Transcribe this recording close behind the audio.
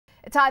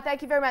Itai,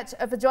 thank you very much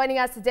for joining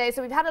us today.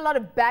 So we've had a lot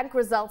of bank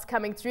results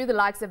coming through, the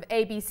likes of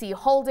ABC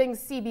Holdings,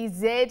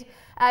 CBZ.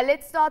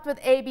 Let's start with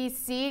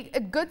ABC. A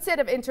good set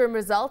of interim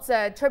results,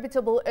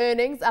 attributable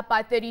earnings up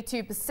by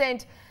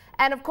 32%.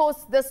 And of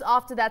course, this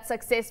after that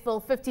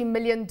successful $50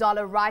 million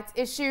rights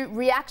issue.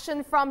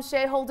 Reaction from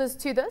shareholders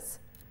to this?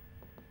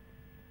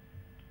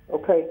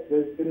 Okay,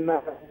 there's been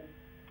a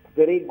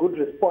very good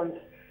response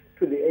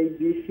to the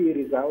ABC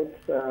results.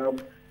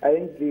 I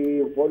think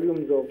the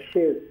volumes of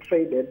shares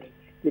traded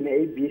in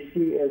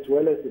ABC as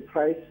well as the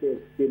price has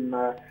been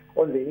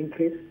on the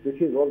increase. This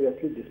is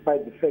obviously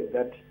despite the fact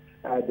that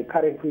the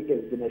current week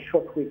has been a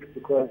short week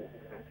because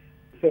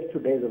the first 2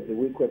 days of the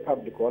week were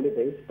public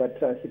holidays, but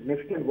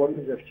significant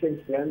volumes have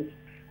changed hands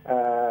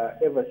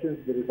ever since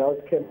the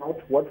results came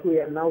out. What we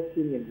are now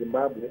seeing in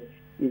Zimbabwe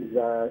is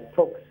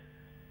stocks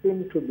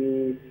seem to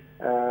be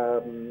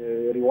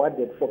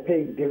rewarded for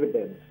paying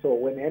dividends. So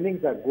when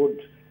earnings are good,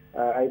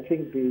 I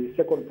think the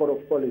second port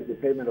of call is the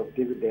payment of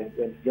dividends,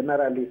 and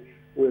generally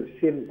we've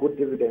seen good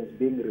dividends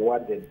being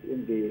rewarded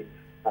in the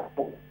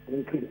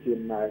increase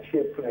in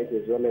share price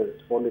as well as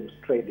volumes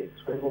traded.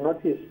 So you'll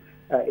notice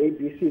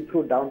ABC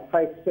threw down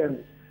 5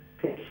 cents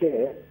per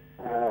share.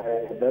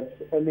 That's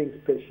earnings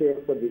per share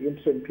for the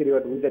interim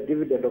period with a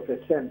dividend of 1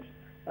 cent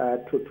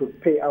to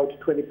pay out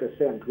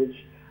 20%, which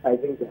I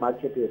think the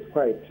market is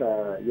quite,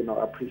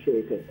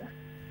 appreciated.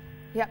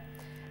 Yeah.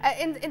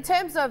 In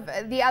terms of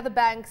the other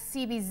banks,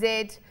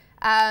 CBZ,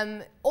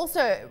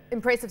 also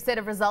impressive set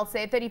of results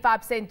there,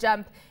 35%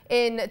 jump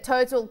in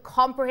total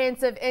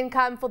comprehensive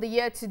income for the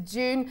year to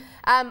June.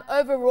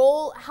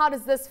 Overall, how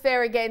does this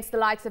fare against the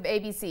likes of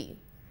ABC?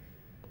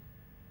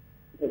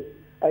 Yes,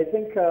 I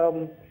think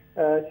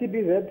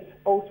CBZ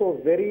also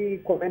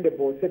very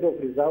commendable set of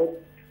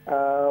results, a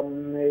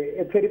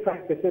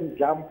 35%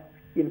 jump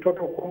in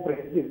total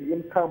comprehensive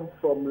income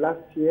from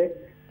last year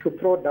to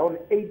throw down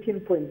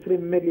 18.3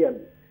 million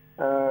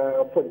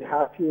for the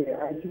half year.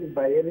 I think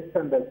by any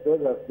standards,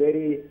 those are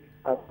very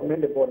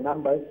commendable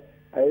numbers.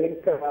 I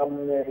think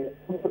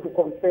also to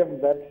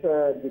confirm that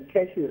the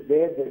cash is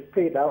there, they've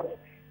paid out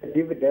a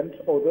dividend,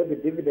 although the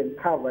dividend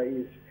cover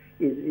is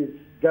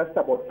just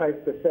about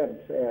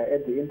 5%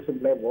 at the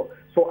interim level.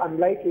 So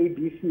unlike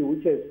ABC,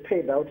 which has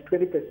paid out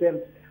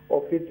 20%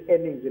 of its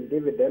earnings in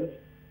dividends,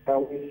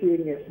 we're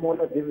seeing a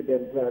smaller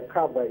dividend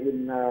cover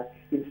in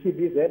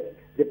CBZ.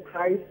 The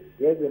price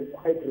hasn't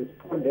quite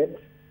responded,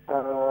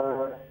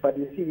 but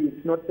you see,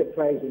 it's not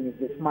surprising in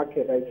this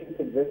market. I think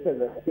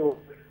investors are still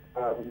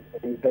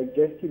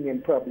digesting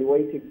and probably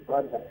waiting for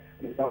other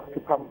results to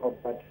come out.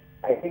 But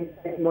I think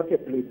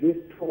notably these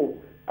two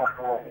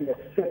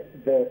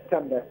set the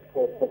standard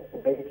for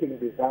banking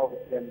results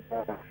and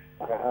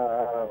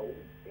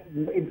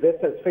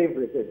investors'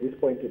 favorites at this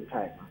point in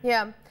time.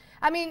 Yeah.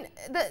 I mean,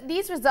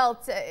 these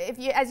results,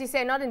 as you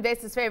say, not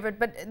investors' favorite,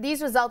 but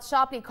these results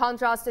sharply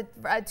contrasted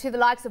to the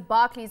likes of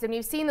Barclays. And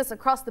we've seen this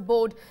across the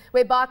board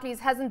where Barclays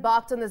hasn't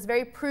barked on this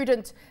very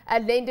prudent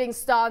lending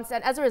stance.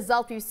 And as a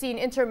result, we've seen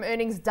interim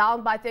earnings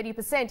down by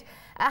 30%.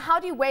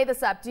 How do you weigh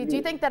this up? Do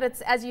you think that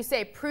it's, as you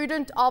say,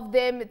 prudent of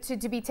them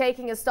to be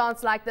taking a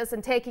stance like this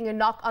and taking a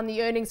knock on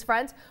the earnings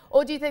front?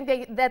 Or do you think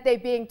that they're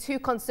being too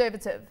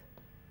conservative?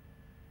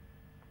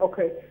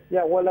 Okay.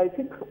 Yeah, well, I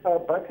think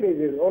Barclays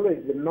has always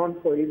been known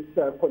for its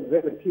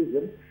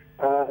conservatism.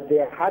 They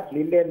are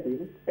hardly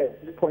lending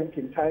at this point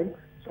in time.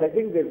 So I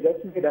think they've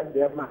just made up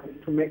their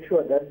mind to make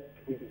sure that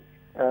they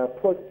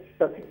post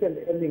sufficient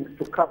earnings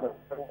to cover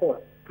the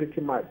cost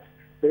pretty much.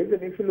 So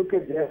even if you look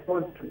at their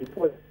funds to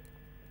deposit,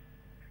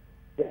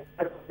 they're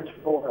much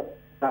lower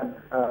than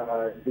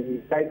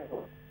the type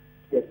of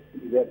that.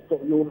 So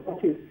you'll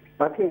notice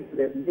Barclays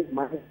have made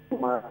money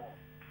from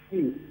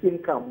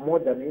income more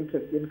than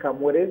interest income,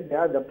 whereas the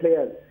other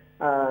players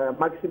are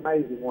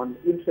maximizing on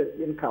interest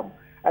income.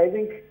 I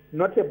think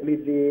notably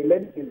the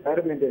lending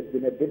environment has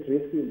been a bit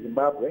risky in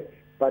Zimbabwe,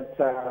 but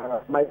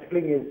my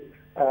feeling is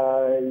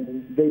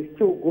there's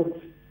still good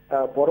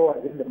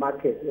borrowers in the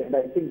market, and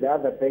I think the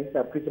other banks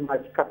are pretty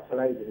much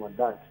capitalizing on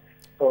that.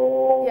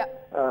 So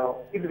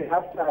even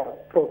after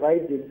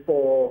providing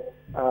for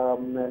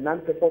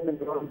non-performing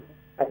loans,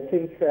 I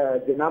think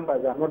the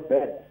numbers are not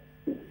bad.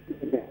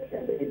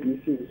 And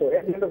ABC. So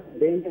at the end of the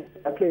day,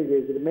 Barclays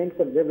has remained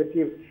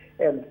conservative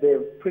and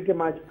they've pretty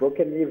much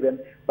broken even,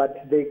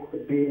 but they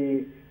could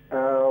be,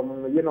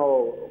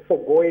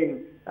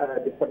 foregoing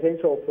the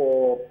potential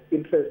for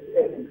interest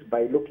earnings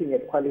by looking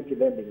at quality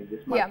lending in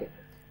this market. Yeah.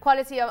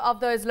 Quality of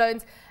those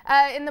loans.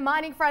 In the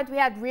mining front, we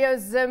had Rio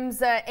Zim's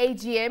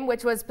AGM,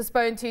 which was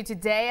postponed to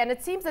today, and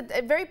it seems that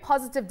a very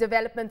positive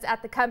development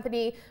at the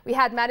company. We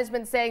had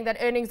management saying that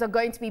earnings are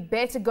going to be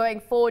better going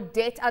forward,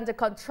 debt under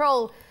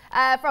control.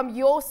 From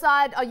your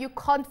side, are you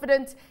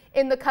confident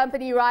in the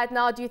company right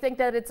now? Do you think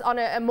that it's on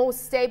a more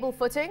stable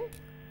footing?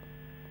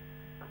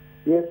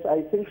 Yes,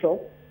 I think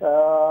so.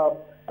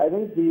 I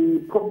think the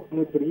problem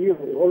with Rio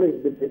has always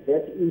been the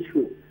debt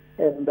issue,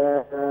 and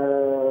that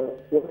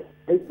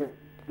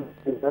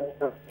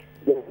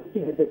they're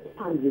looking at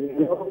expanding a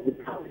lot of the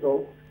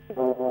capital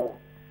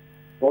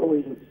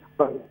borrowing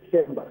by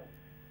December.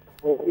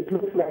 So it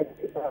looks like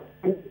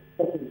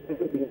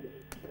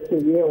a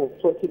year of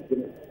sorting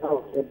them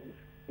out, and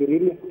we're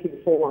really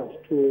looking forward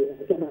to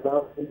turn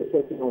around in the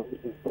second of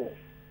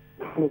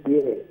the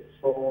year.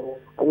 So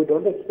we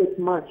don't expect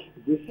much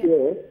this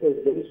year as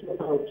they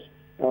sort out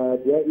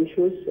their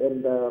issues,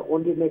 and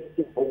only next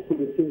year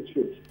hopefully things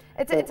should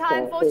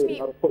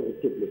unfortunately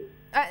positively.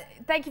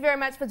 Thank you very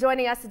much for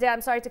joining us today.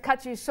 I'm sorry to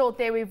cut you short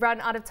there. We've run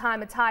out of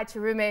time. Itai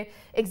Chirume,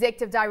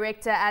 Executive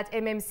Director at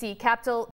MMC Capital.